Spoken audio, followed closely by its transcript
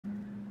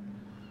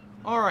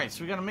Alright,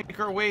 so we gotta make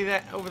our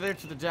way over there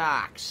to the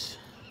docks.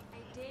 I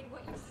did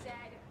what you said,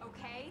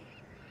 okay?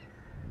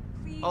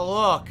 Please. Oh,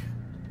 look.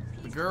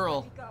 The Please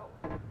girl. let me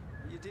go.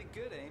 You did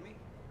good, Amy.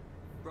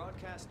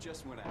 Broadcast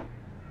just went out,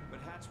 but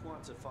Hatch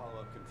wants a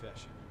follow-up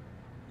confession.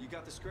 You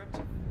got the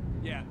script?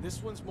 Yeah,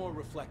 this one's more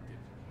reflective.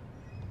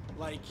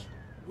 Like,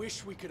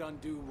 wish we could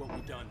undo what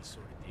we done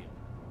sort of deal.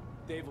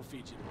 Dave will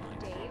feed you the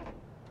lines. Dave?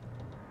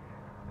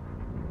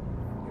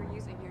 You're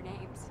using your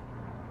names.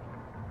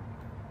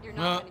 You're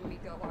not letting me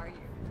go, are you?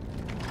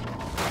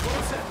 What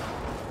was that?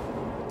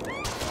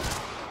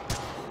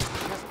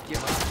 Just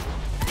give up.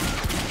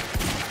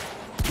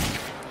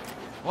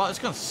 Wow, this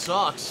gun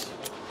sucks.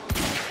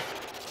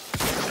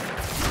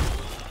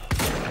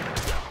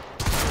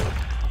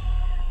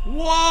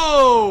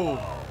 Whoa!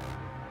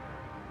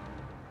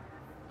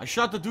 I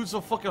shot the dude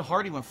so fucking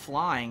hard he went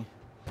flying.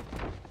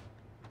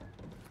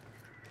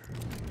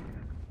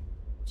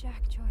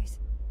 Jack, Joyce.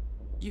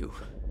 You.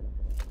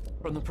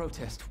 From the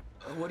protest.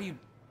 What do you...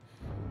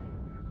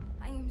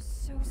 I am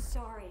so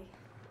sorry.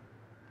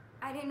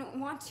 I didn't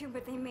want to,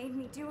 but they made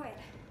me do it.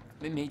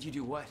 They made you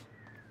do what?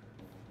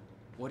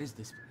 What is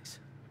this place?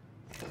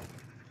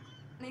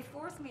 They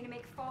forced me to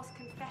make false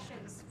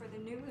confessions for the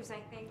news, I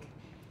think.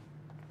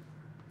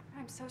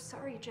 I'm so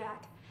sorry,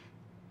 Jack.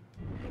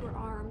 You were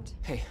armed.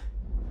 Hey,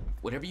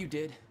 whatever you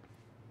did,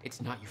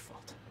 it's not your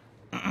fault.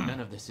 None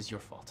of this is your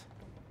fault.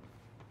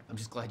 I'm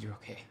just glad you're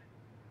okay.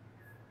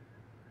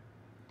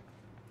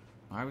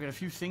 Alright, we got a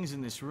few things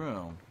in this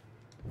room.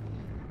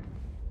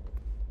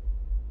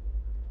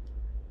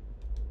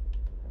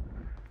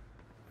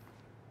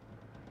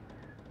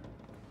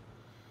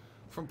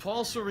 From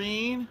Paul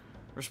Serene.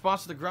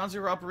 Response to the Ground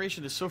Zero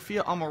operation to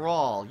Sophia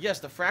Amaral. Yes,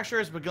 the fracture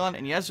has begun,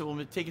 and yes, it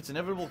will take its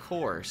inevitable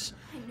course.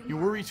 You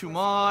worry too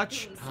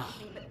much.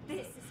 But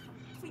this is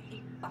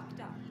completely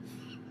fucked up.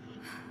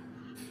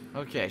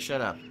 Okay,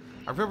 shut up.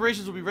 Our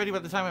preparations will be ready by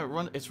the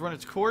time it's run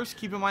its course.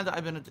 Keep in mind that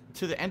I've been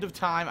to the end of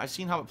time. I've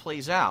seen how it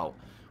plays out.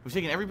 We've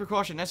taken every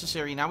precaution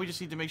necessary. Now we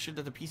just need to make sure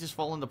that the pieces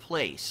fall into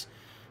place.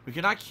 We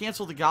cannot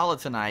cancel the gala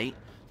tonight.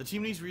 The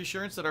team needs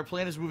reassurance that our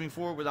plan is moving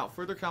forward without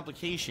further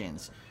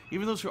complications.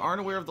 Even those who aren't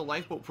aware of the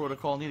lifeboat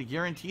protocol need a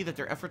guarantee that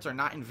their efforts are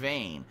not in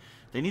vain.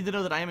 They need to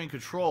know that I am in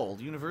control.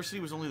 The university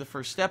was only the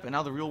first step, and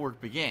now the real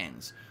work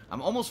begins.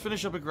 I'm almost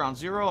finished up at Ground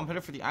Zero. I'm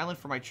headed for the island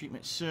for my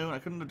treatment soon. I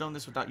couldn't have done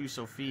this without you,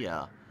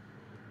 Sophia.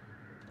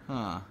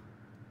 Huh.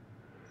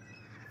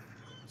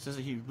 It says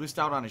that he missed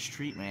out on his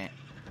treatment.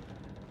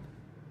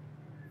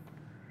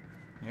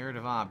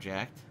 Narrative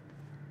object.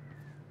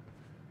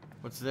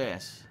 What's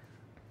this?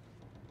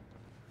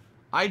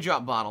 Eye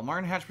drop bottle.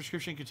 Martin Hatch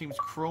prescription contains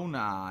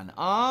Chronon.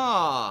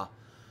 Ah!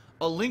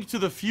 A link to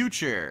the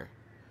future.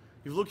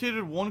 You've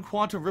located one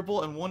quantum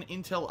ripple and one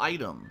intel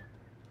item.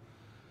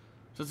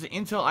 So the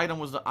intel item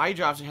was the eye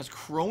drops. It has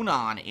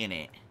Chronon in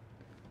it.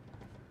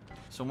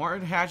 So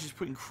Martin Hatch is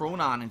putting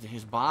Chronon into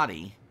his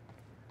body.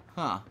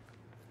 Huh.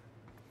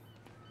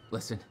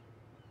 Listen,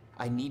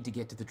 I need to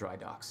get to the dry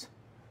docks.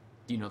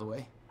 Do you know the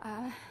way?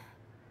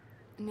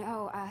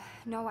 No,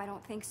 I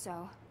don't think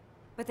so.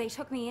 But they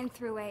took me in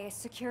through a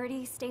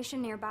security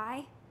station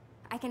nearby.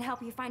 I can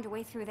help you find a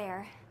way through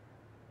there.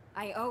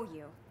 I owe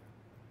you.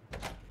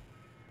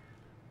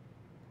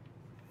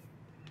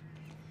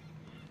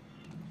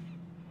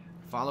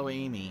 Follow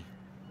Amy.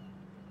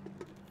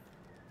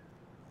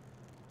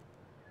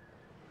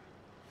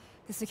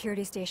 The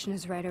security station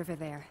is right over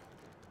there.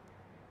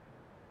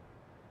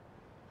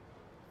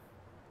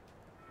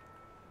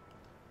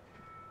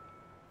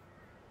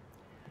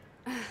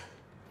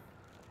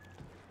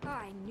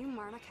 I knew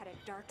Marnock had a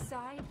dark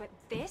side, but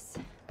this?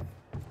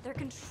 They're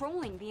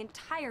controlling the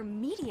entire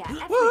media,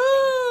 everything.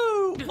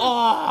 Woo! I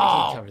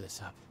Oh! can't cover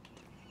this up.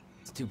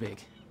 It's too big.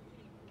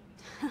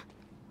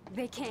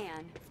 They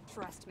can,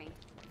 trust me.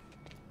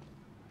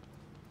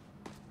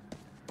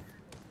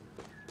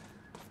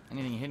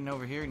 Anything hidden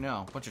over here?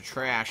 No. Bunch of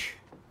trash.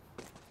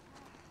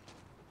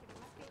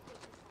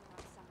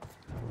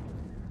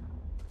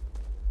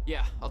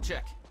 Yeah, I'll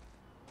check.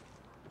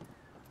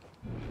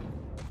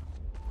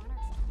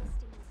 Monarch's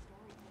twisting the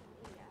story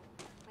from the media,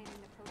 claiming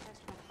the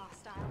protest went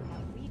hostile and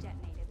that we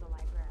detonated the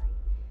library.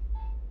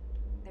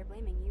 They're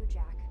blaming you,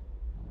 Jack.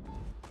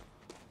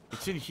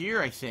 It's in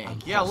here, I think. I'm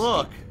Yeah,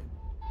 look.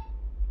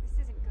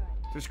 This isn't good.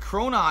 There's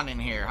Chronon in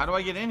here. How do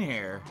I get in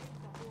here? The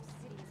whole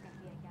city is gonna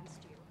be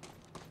against you.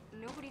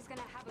 Nobody's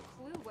gonna have a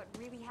clue what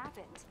really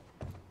happened.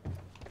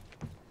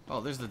 Oh,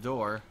 there's the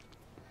door.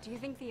 Do you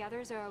think the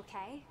others are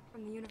okay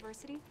from the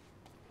university?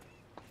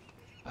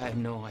 I have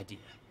no idea.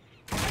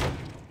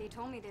 They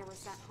told me they were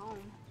sent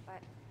home,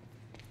 but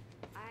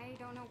I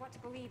don't know what to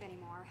believe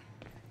anymore.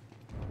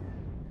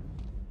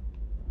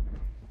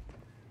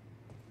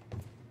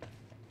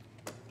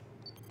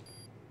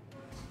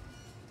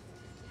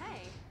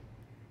 Hey,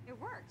 it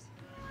worked.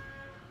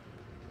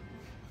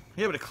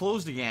 Yeah, but it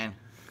closed again.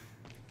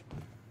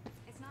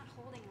 It's not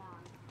holding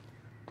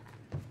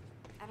long.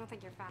 I don't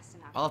think you're fast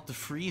enough. I'll have to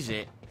freeze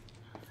it.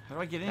 How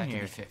do I get in That can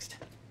here? be fixed.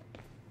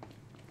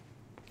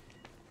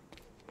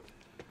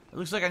 It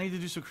looks like I need to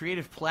do some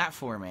creative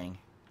platforming.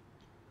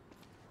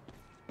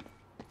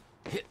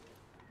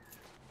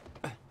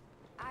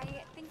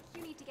 I think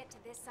you need to get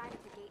to this side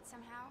of the gate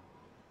somehow.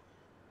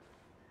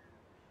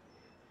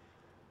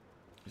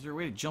 Is there a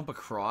way to jump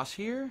across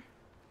here?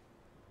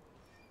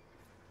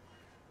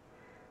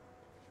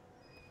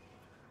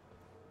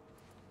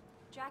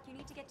 Jack, you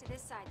need to get to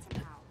this side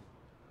somehow.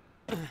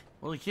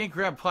 Well, he can't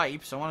grab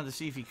pipes. I wanted to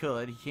see if he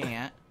could. He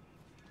can't.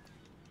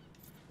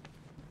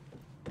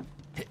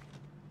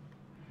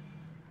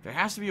 There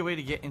has to be a way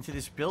to get into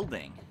this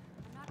building.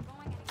 I'm not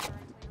going anywhere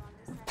until you're on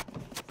this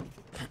side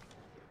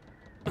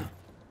of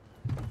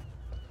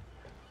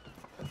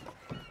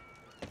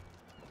the gate.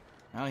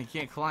 No, he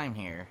can't climb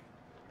here.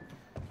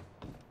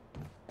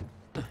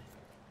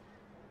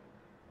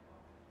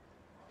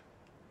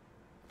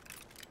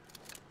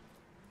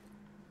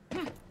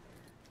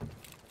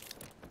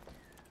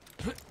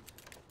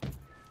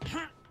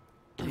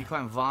 Can you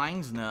climb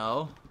vines?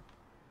 No.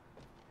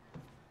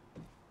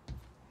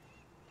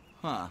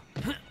 Huh.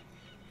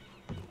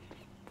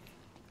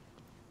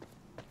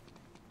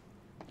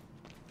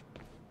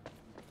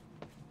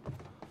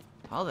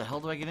 How the hell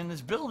do I get in this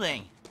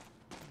building?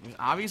 There's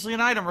obviously an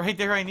item right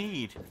there I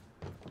need.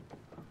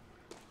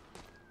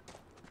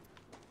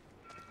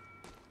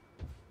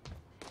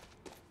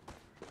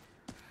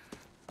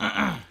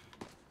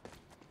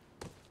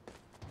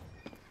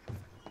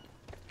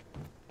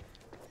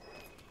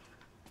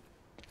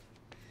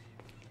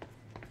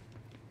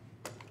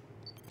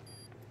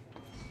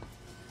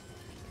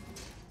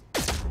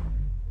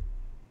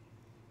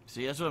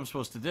 See, that's what I'm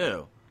supposed to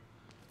do.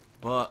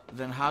 But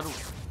then how do...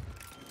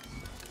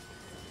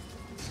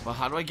 Well,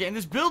 how do I get in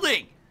this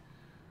building?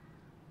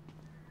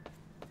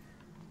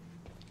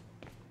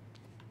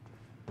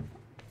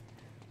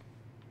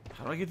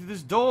 How do I get through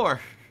this door?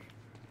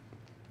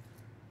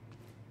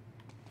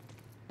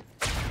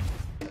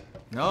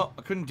 No,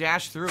 I couldn't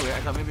dash through it. I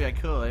thought maybe I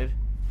could.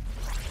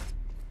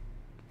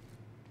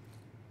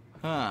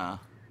 Huh.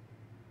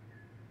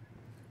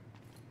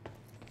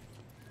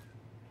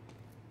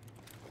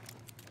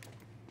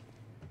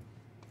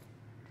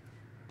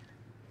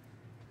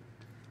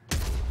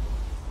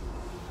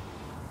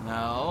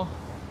 No.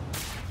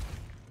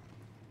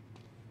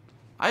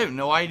 I have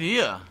no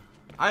idea.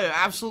 I have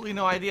absolutely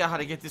no idea how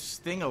to get this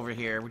thing over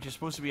here, which is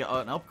supposed to be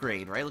an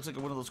upgrade, right? Looks like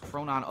one of those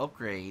Chronon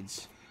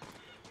upgrades.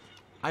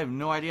 I have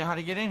no idea how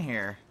to get in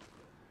here.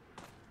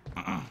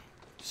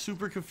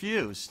 Super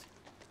confused.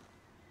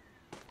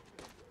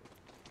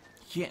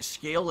 He can't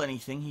scale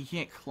anything. He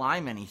can't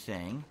climb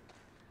anything.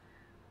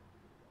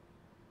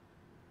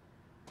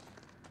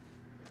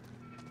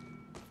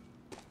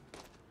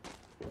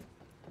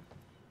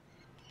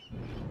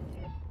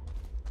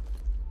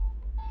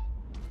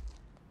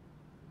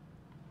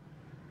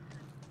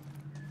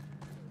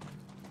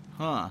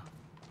 Huh.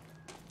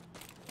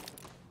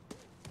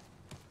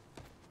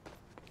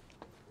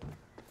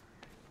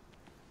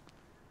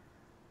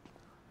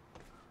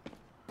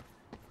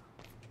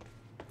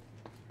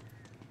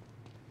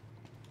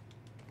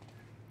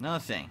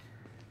 Nothing.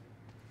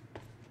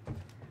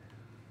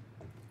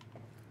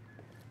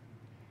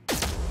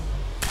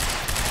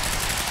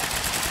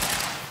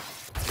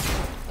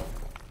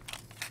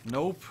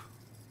 Nope.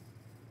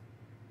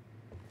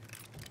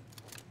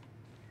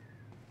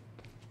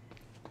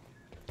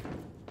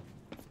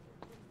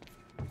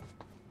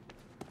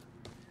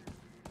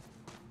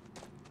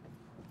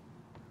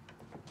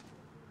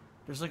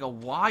 There's like a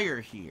wire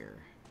here.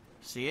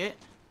 See it?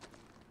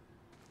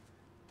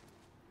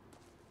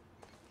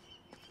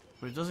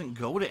 But it doesn't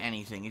go to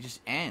anything. It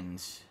just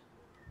ends.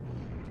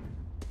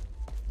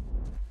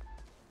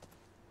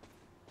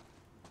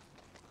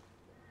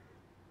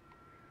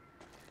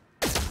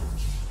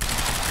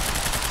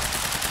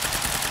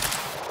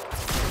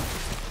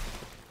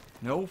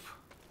 Nope.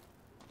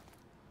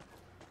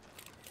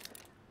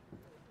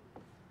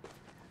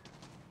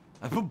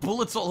 I put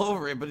bullets all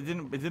over it, but it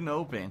didn't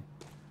open.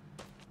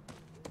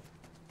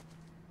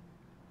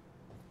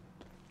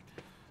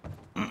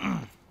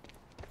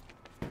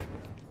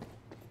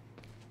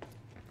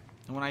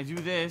 And when I do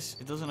this,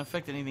 it doesn't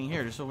affect anything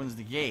here. It just opens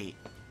the gate.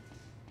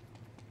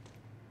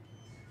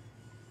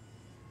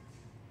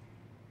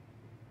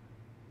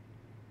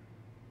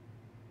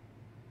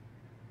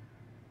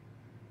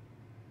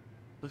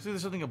 Looks like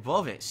there's something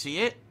above it. See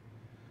it?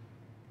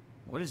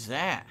 What is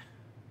that?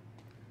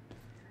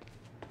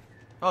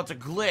 Oh, it's a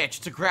glitch.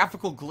 It's a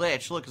graphical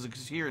glitch. Look,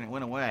 it's here and it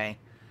went away.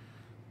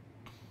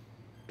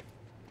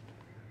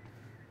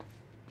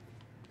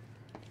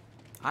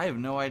 I have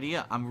no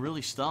idea. I'm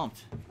really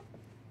stumped.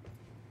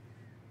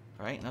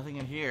 Right? Nothing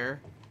in here.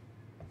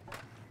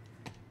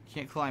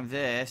 Can't climb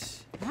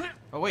this.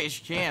 Oh, wait, yes,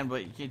 you can,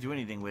 but you can't do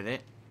anything with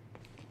it.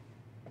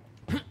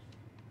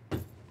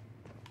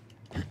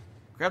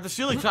 Grab the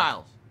ceiling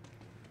tiles.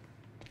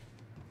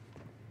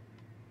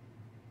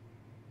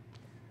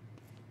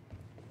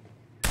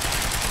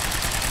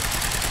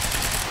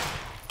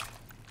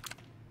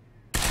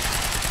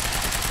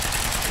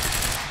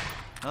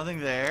 Nothing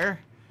there.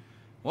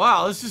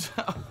 Wow, this is...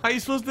 How are you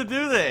supposed to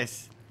do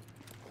this?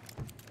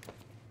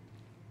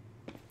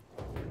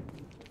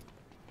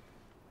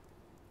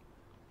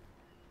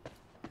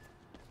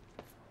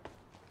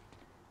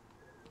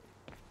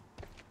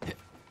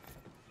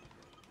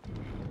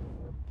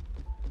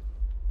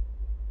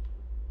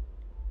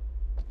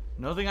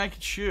 Nothing I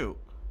could shoot.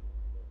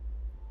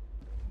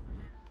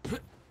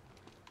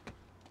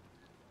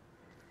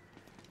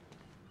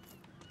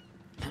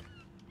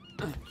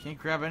 Can't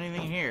grab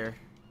anything here.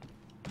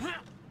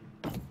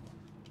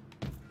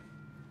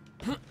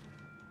 I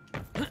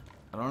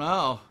don't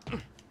know.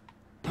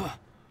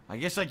 I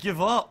guess I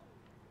give up.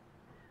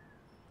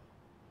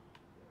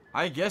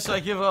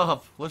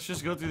 Let's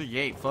just go through the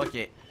gate. Fuck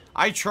it.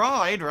 I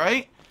tried,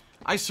 right?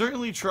 I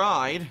certainly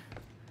tried.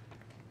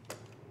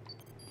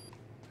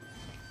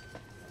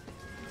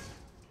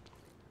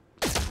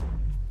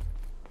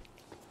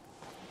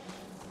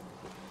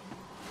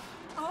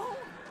 Oh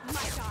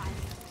my god.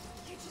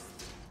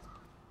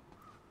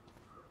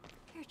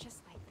 You're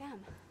just like them.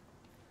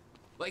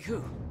 Like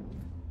who?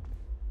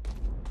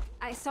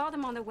 I saw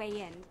them on the way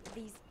in.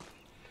 These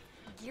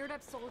geared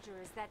up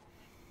soldiers that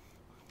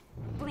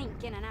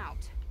blink in and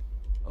out.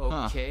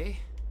 Okay.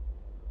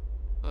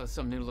 Well, that's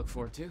something new to look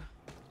forward to. You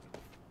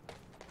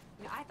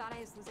know, I thought I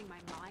was losing my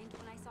mind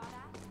when I saw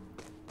that.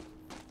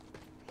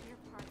 You're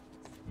part of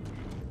this.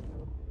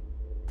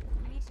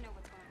 I need to know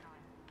what's going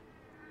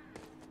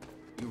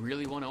on. You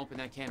really want to open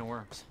that can of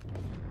worms?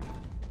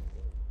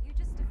 You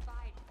just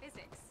defied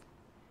physics.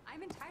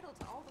 I'm entitled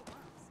to all the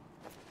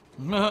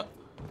worms.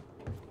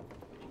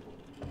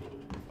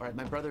 Alright,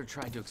 my brother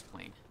tried to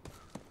explain.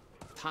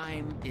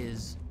 Time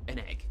is an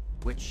egg,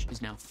 which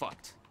is now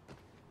fucked.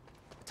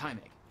 A time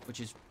egg, which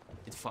is...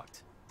 it's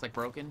fucked. It's like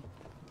broken.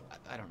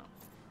 I don't know.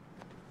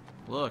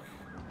 Look.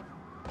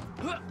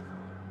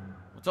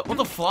 What's up? What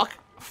the fuck?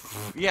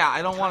 Yeah,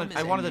 I don't want to.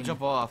 I wanted to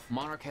jump off.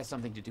 Monarch has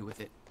something to do with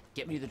it.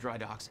 Get me to the dry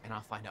docks, and I'll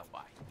find out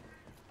why.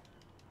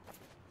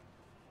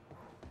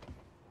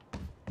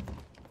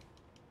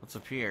 What's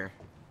up here?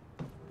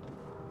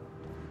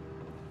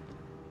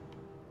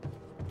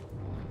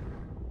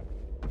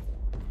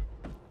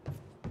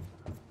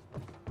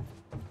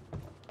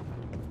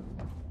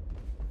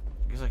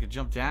 Guess I could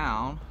jump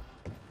down.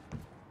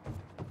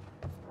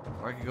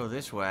 Or I could go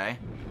this way.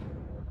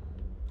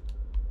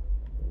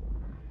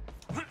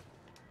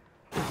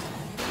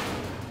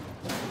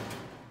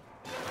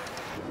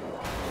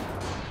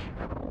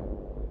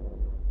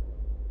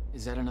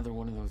 Is that another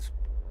one of those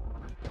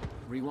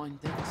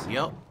rewind things?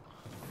 Yep.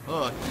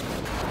 Look.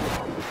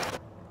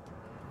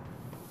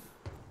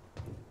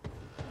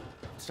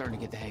 I'm starting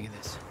to get the hang of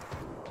this.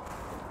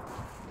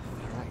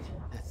 Alright,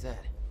 that's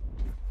that.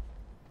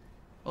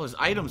 Oh, there's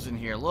items in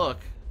here. Look.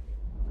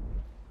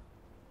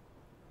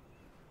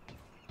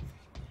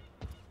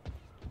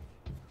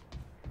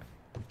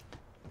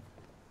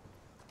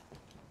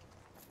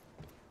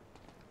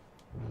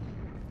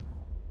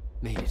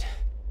 Made it.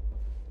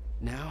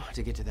 Now,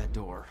 to get to that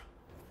door.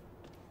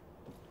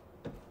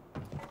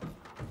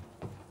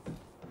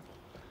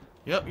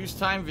 Yep, use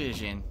time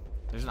vision.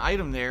 There's an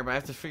item there, but I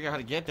have to figure out how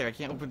to get there. I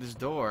can't open this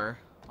door.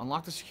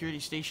 Unlock the security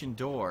station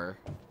door.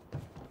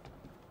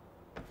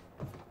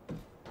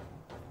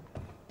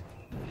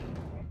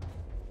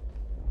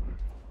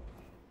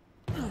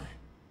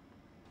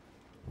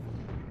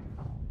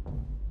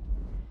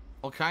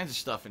 All kinds of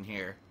stuff in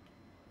here.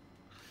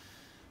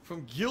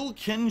 From Gil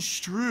Ken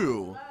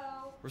Strew.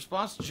 Hello?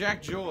 Response to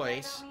Jack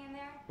Joyce. Got me in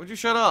there? Would you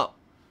shut up?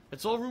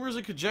 It's all rumors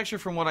and conjecture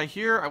from what I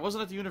hear. I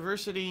wasn't at the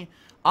university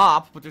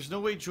op, but there's no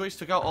way Joyce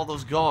took out all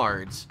those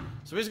guards.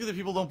 So basically the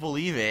people don't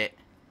believe it.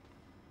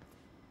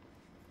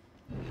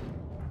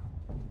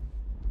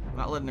 I'm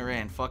not letting her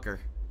in. Fuck her.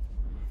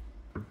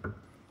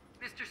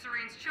 Mr.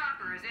 Serene's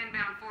chopper is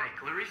inbound for... Hey,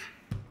 Clarice?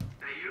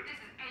 That you? This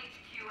is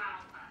HQ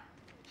Alpha.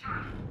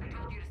 Charlie, I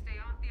told you to stay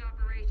off the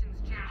operations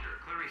Yeah, channel. sure.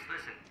 Clarice,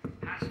 listen.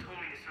 Hatch told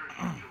me to search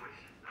for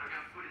Joyce. I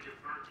got footage of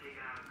her taking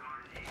out a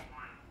guard in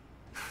A1.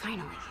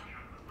 Finally.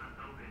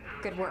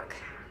 Good work.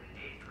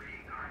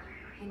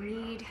 I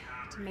need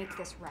to make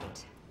this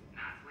right.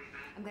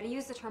 I'm gonna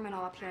use the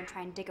terminal up here and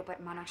try and dig up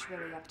what Monarch's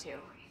really up to.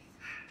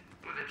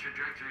 With a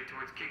trajectory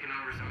towards kicking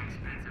over some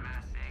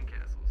expensive-ass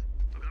sandcastles.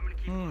 Look, I'm gonna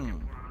keep looking for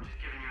him. I'm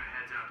just giving you a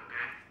heads up,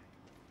 okay?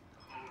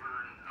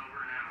 Over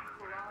and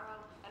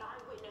out. An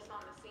eyewitness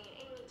on the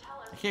scene. Amy,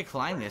 tell us. I can't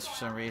climb this for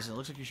some reason. It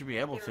looks like you should be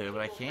able to, but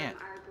I can't.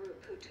 Our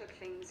group who took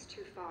things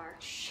too far.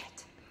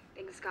 Shit.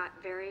 Things got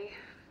very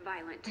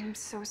violent. I'm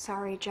so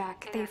sorry,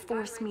 Jack. They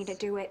forced me to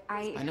do it.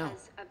 I know.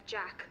 Because of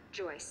Jack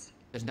Joyce.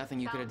 There's nothing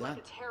you could have Sounds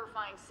done. like a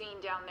terrifying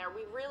scene down there.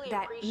 We really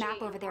That appreciate map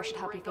you over there should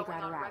help you bravery figure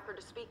out going a on route. record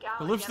to speak out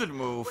The lips against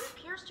didn't move. What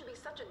appears to be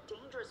such a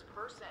dangerous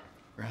person.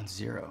 Ground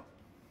zero.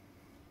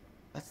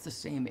 That's the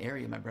same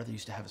area my brother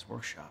used to have his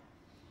workshop.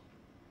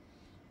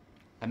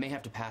 I may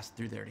have to pass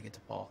through there to get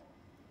to Paul.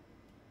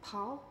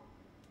 Paul?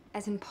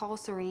 As in Paul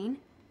Serene?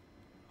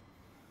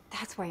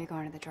 That's why you're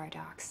going to the dry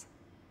docks.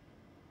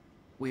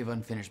 We have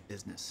unfinished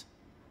business.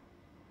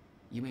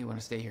 You may want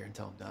to stay here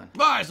until I'm done.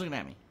 Ah, he's looking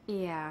at me.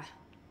 Yeah.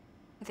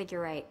 I think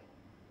you're right.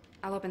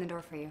 I'll open the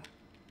door for you.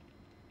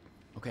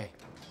 Okay,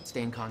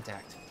 stay in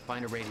contact.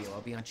 Find a radio.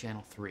 I'll be on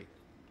channel 3.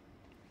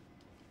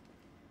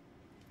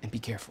 And be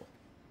careful.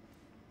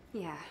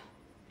 Yeah.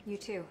 You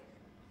too.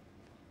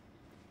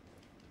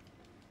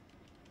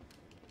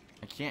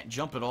 I can't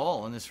jump at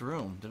all in this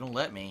room. They don't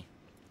let me.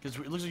 Because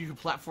it looks like you can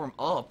platform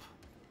up.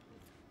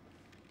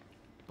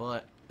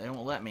 But they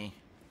won't let me.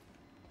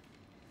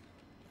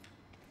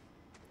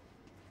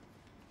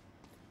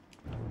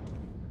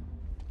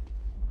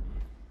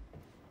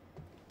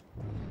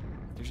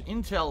 There's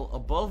intel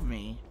above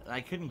me that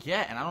I couldn't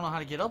get, and I don't know how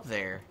to get up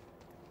there.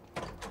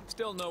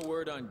 Still no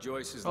word on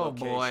Joyce's Oh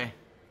location. boy.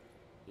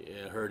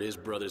 Yeah, heard his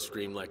brother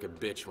scream like a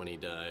bitch when he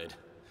died.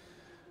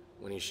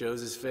 When he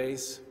shows his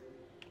face,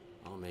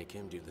 I'll make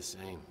him do the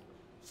same.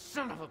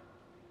 Son of a...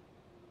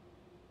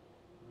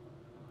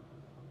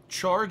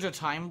 Charge a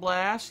time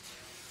blast?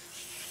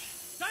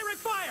 Direct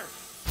fire!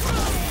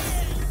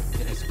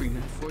 Did I scream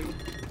that for you?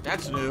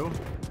 That's new.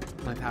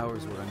 My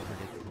powers were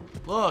unpredictable.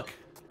 Look.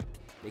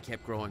 They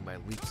kept growing by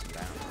leaps and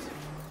bounds.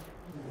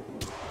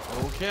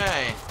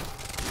 Okay.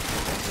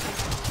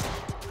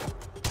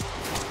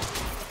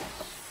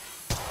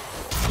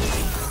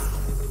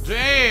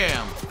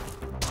 Damn!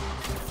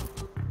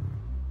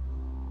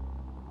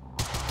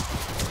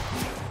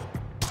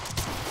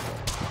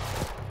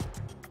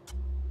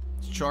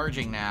 It's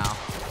charging now.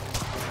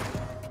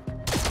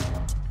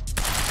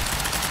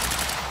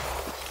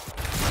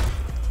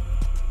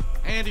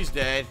 And he's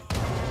dead.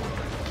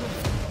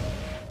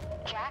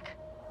 Jack,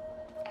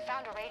 I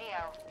found a radio.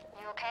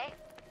 You okay?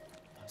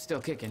 I'm still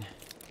kicking.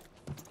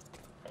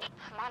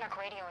 Monarch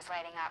radio is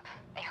lighting up.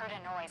 They heard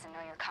a noise and know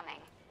you're coming.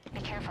 Be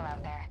careful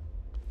out there.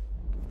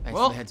 Thanks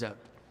Well, for the heads up.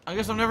 I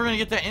guess I'm never gonna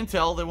get that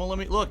intel. They won't let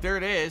me. Look, there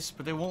it is,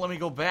 but they won't let me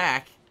go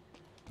back.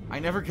 I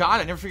never got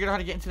it. I never figured out how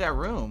to get into that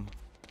room.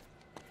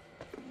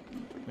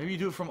 Maybe you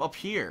do it from up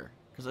here,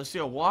 because I see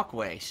a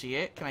walkway. See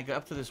it? Can I go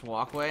up to this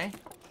walkway?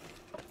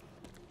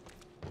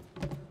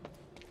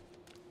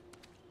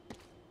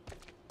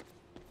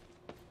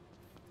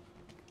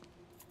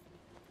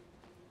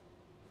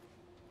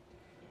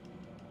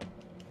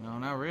 No,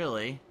 not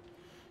really.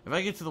 If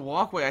I get to the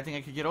walkway, I think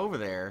I could get over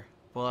there.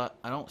 But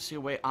I don't see a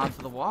way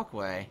onto the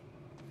walkway.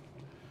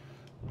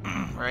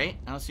 Right?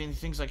 I don't see any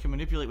things I can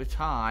manipulate with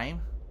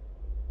time.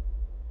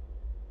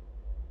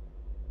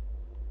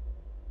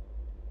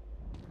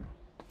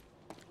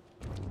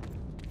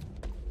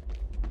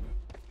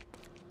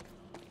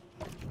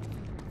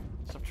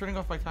 Stop turning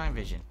off my time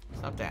vision.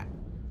 Stop that.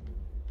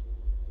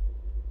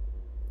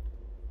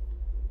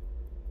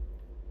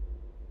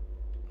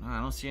 No, I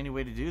don't see any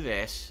way to do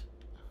this.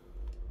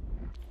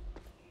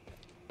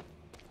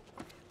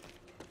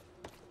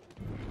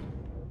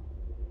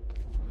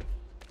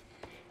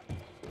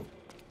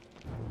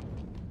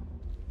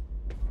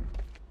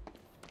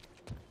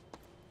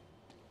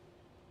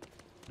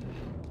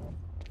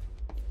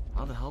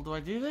 How the hell do I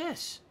do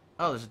this?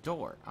 Oh, there's a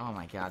door. Oh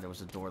my god, there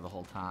was a door the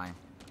whole time.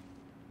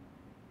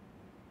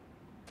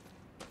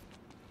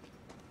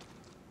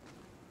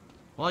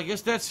 Well, I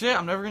guess that's it.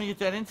 I'm never gonna get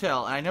that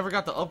intel. And I never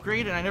got the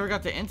upgrade, and I never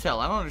got the intel.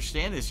 I don't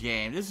understand this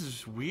game. This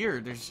is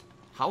weird.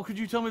 How could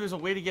you tell me there's a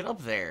way to get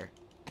up there?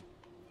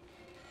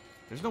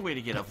 There's no way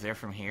to get up there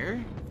from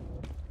here.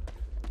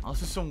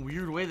 Unless it's some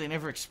weird way they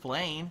never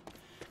explain.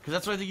 Because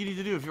that's what I think you need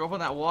to do. If you're up on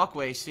that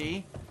walkway,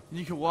 see? Then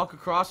you can walk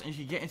across and you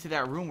can get into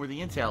that room where the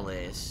intel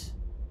is.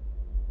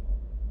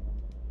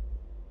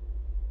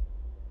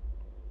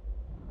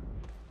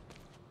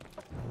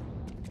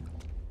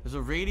 There's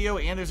a radio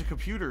and there's a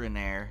computer in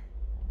there.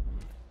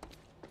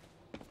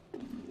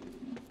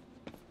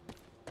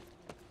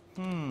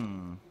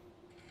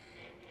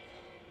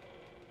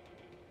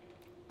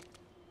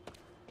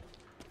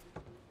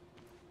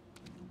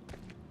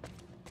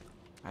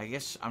 I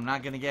guess I'm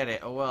not gonna get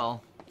it. Oh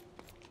well.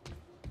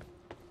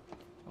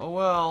 Oh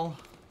well.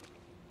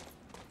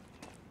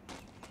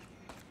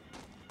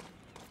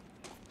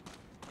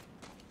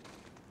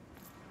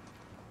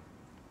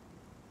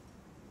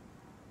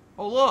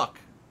 Oh look.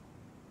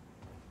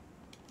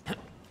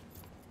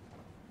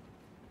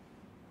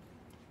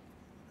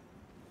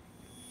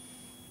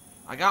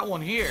 I got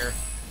one here.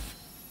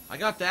 I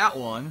got that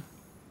one.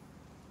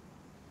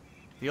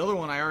 The other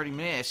one I already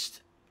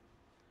missed.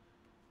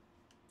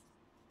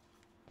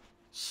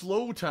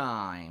 Slow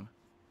time.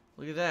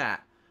 Look at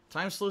that.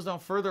 Time slows down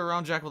further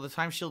around Jack while the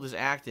time shield is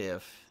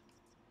active.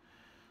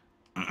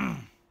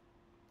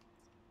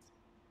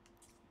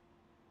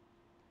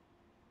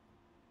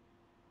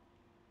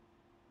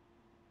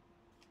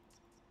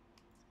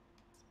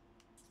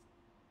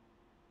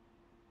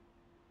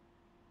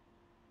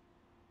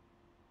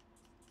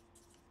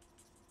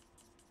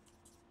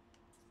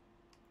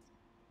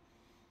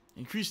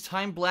 Increase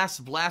time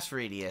blast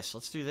radius.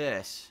 Let's do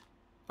this.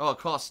 Oh, it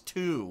costs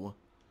 2.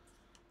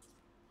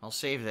 I'll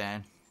save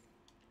then.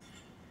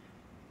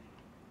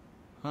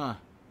 Huh.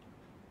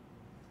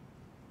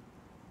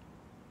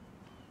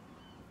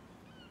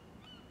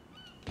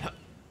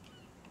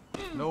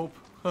 Nope.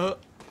 Where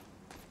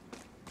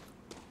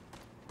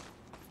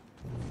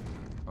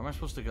am I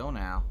supposed to go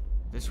now?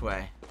 This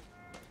way.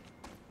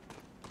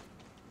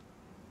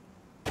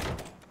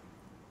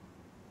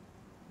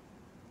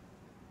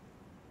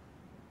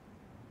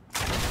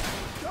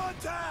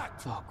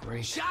 Contact! Oh,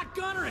 great.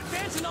 Shotgunner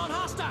advancing on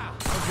hostile!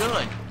 Oh,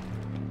 good.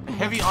 A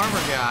heavy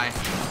armor guy.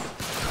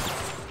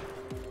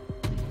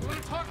 You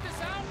wanna talk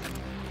this out?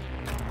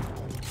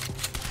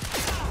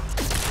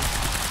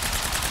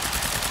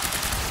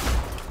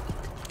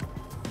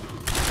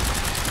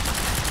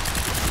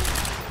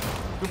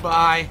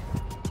 Goodbye.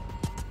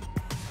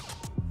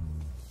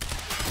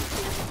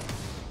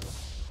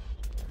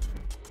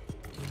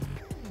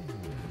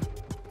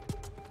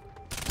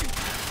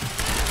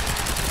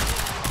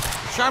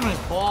 Shot him in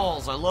his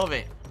balls. I love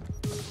it.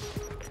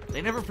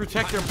 They never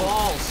protect their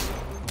balls.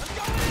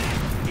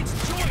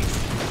 It's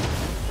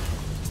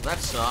Joyce. That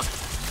sucked.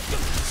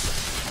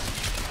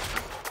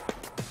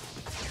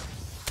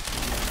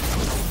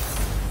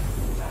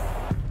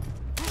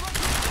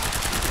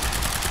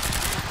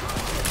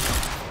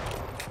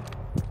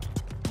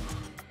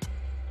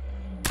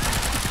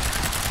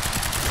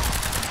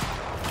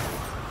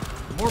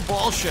 More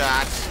ball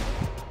shots.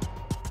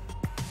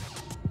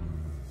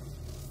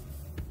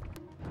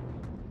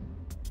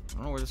 I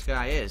don't know where this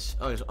guy is.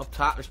 Oh, he's up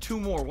top. There's two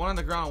more. One on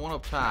the ground and one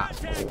up top.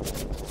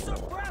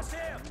 Suppress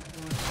him.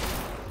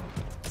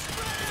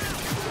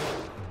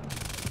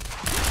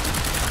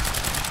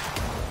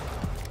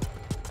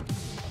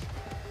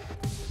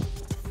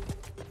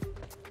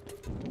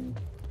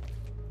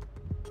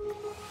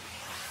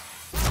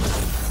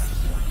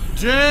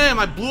 Damn,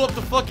 I blew up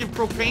the fucking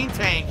propane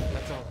tank.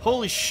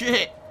 Holy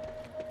shit.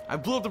 I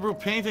blew up the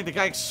propane tank. The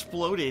guy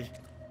exploded.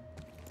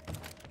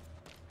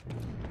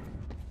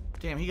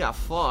 Damn, he got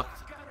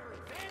fucked.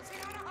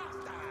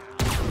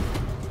 Well,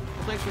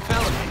 thanks for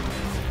telling me.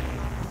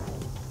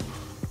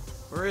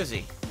 Where is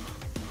he?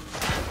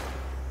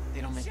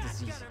 They don't make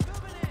this easy.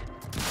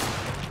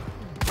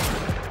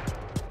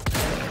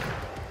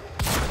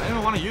 I didn't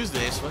even want to use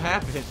this. What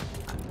happened?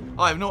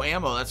 Oh, I have no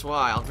ammo. That's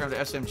why. I'll grab the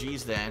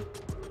SMGs then.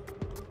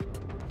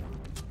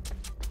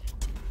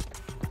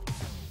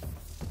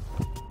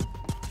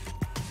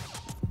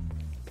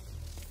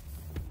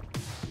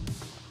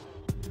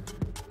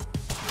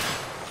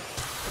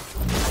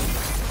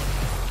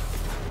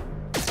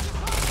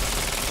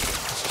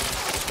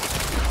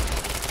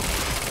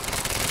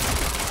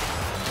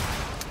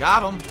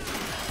 Got him.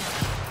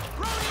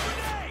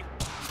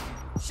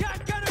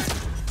 Shotgunner.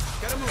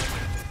 Gotta move.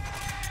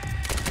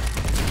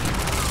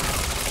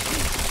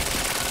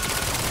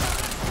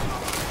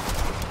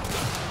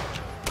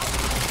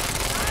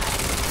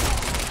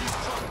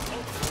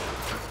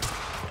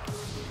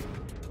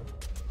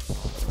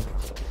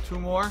 Two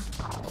more.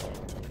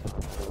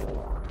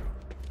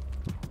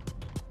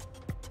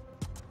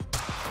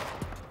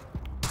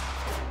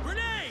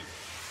 Grenade.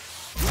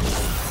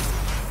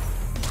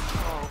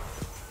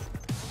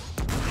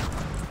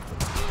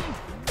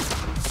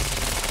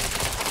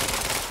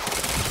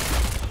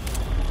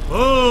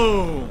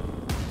 Boom!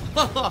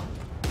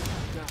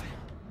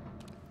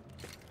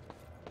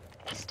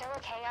 Still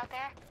okay out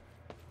there?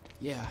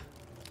 Yeah.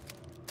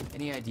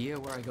 Any idea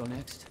where I go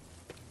next?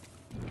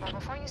 Well,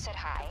 before you said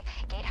hi,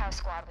 Gatehouse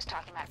Squad was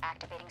talking about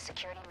activating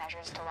security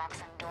measures to lock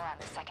some door on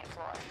the second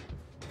floor.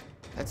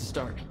 That's a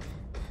start.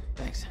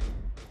 Thanks.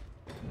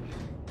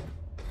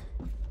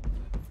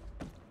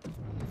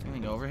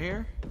 Anything over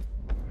here?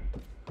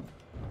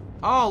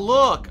 Oh,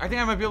 look! I think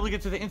I might be able to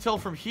get to the intel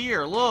from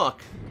here.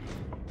 Look!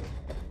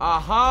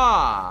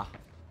 Aha!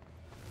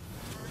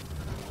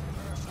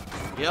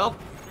 Yep.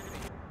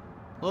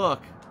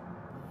 Look.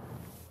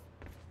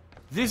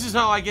 This is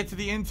how I get to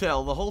the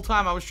intel. The whole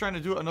time I was trying to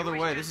do it another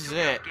way. This is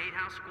it.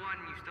 Gatehouse Squad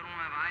and you still don't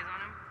have eyes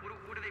on him?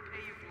 What do they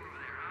pay you for over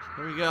there, huh?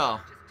 Here we go.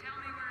 Just tell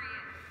me where he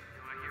is.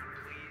 Do I hear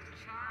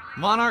please?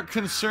 Charlie? Monarch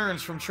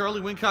concerns from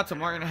Charlie Wincott to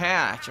Martin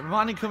Hatch. I'm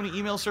on incoming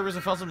email service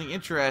and found something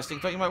interesting.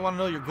 Thought you might want to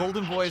know your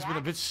golden boy has been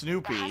a bit The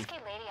snoopy. husky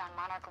lady on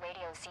Monarch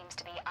Radio seems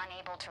to be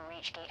unable to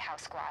reach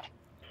Gatehouse Squad.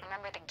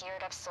 Remember the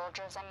geared-up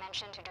soldiers I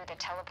mentioned who do the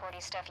teleporty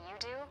stuff you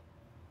do?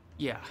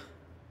 Yeah.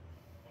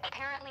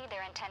 Apparently,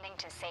 they're intending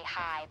to say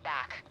hi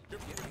back.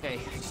 Hey,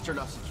 I just turned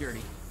off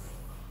security.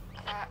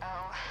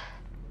 Uh-oh.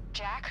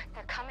 Jack,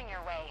 they're coming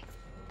your way.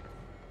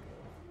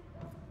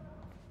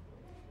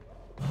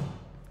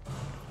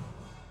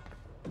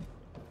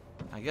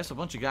 I guess a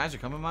bunch of guys are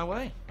coming my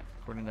way,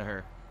 according to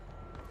her.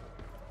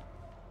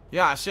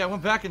 Yeah, see, I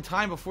went back in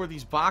time before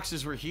these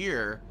boxes were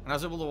here, and I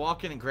was able to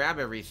walk in and grab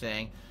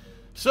everything.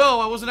 So,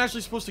 I wasn't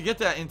actually supposed to get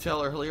that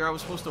intel earlier. I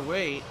was supposed to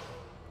wait.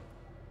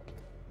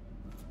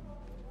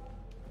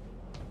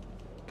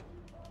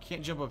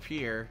 Can't jump up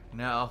here.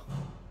 No.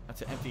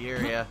 That's an empty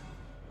area.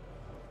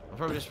 I'm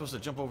probably just supposed to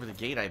jump over the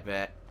gate, I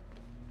bet.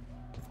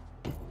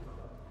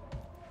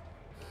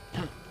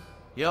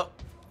 Yep.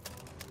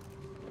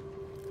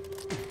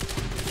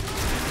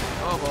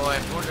 Oh boy,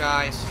 more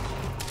guys.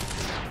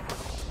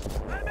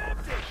 I'm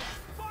empty.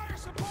 Fire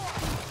support.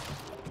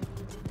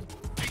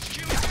 HQ.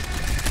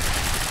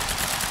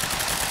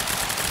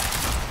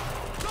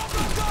 Go,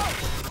 go, go.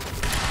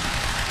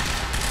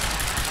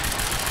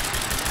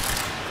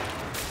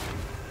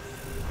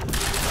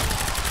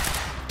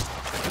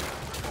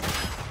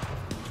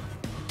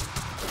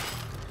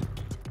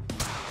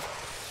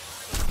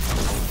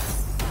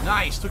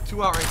 Nice, took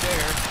two out right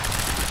there.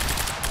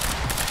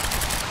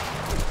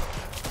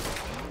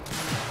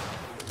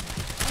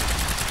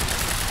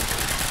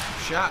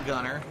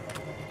 Shotgunner.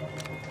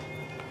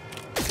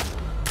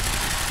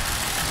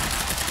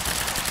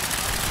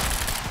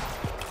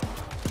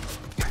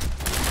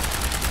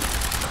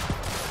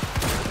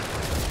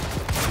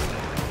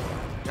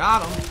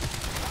 Got him.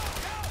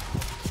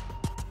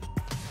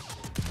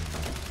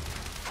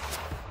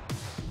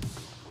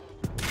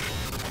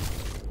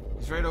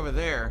 He's right over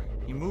there.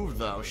 He moved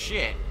though.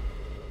 Shit.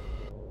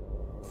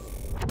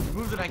 He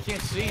moved and I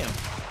can't see him.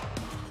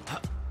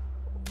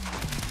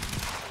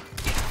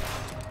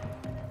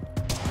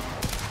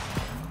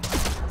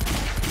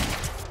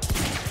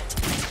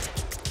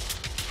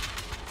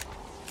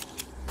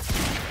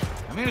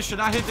 I mean, I should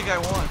not hit the guy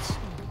once.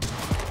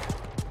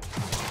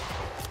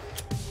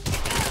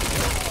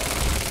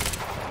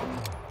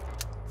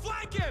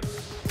 Flank him!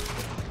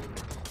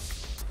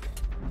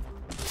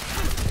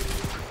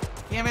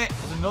 Damn it,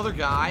 there's another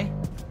guy.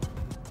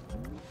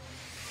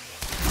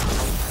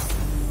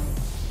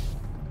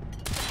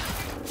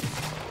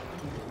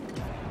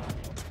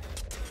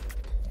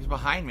 He's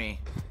behind me.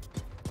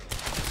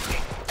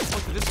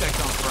 Where did this guy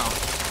come from?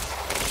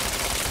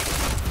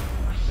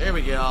 There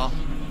we go.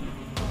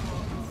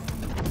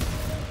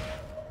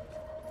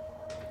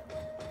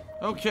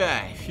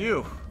 Okay,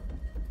 phew.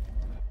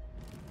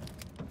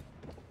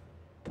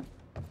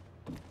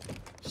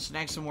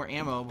 Snag some more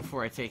ammo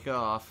before I take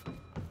off.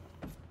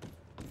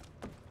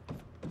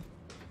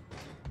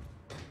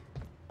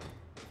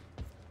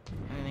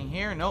 Anything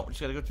here? Nope, just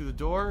gotta go through the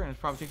door and it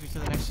probably takes me to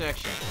the next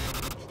section.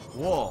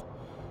 Whoa.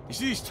 You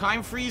see these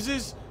time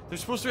freezes? They're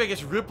supposed to be, I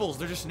guess, ripples.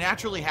 They're just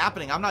naturally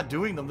happening. I'm not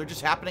doing them. They're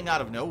just happening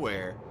out of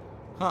nowhere.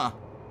 Huh.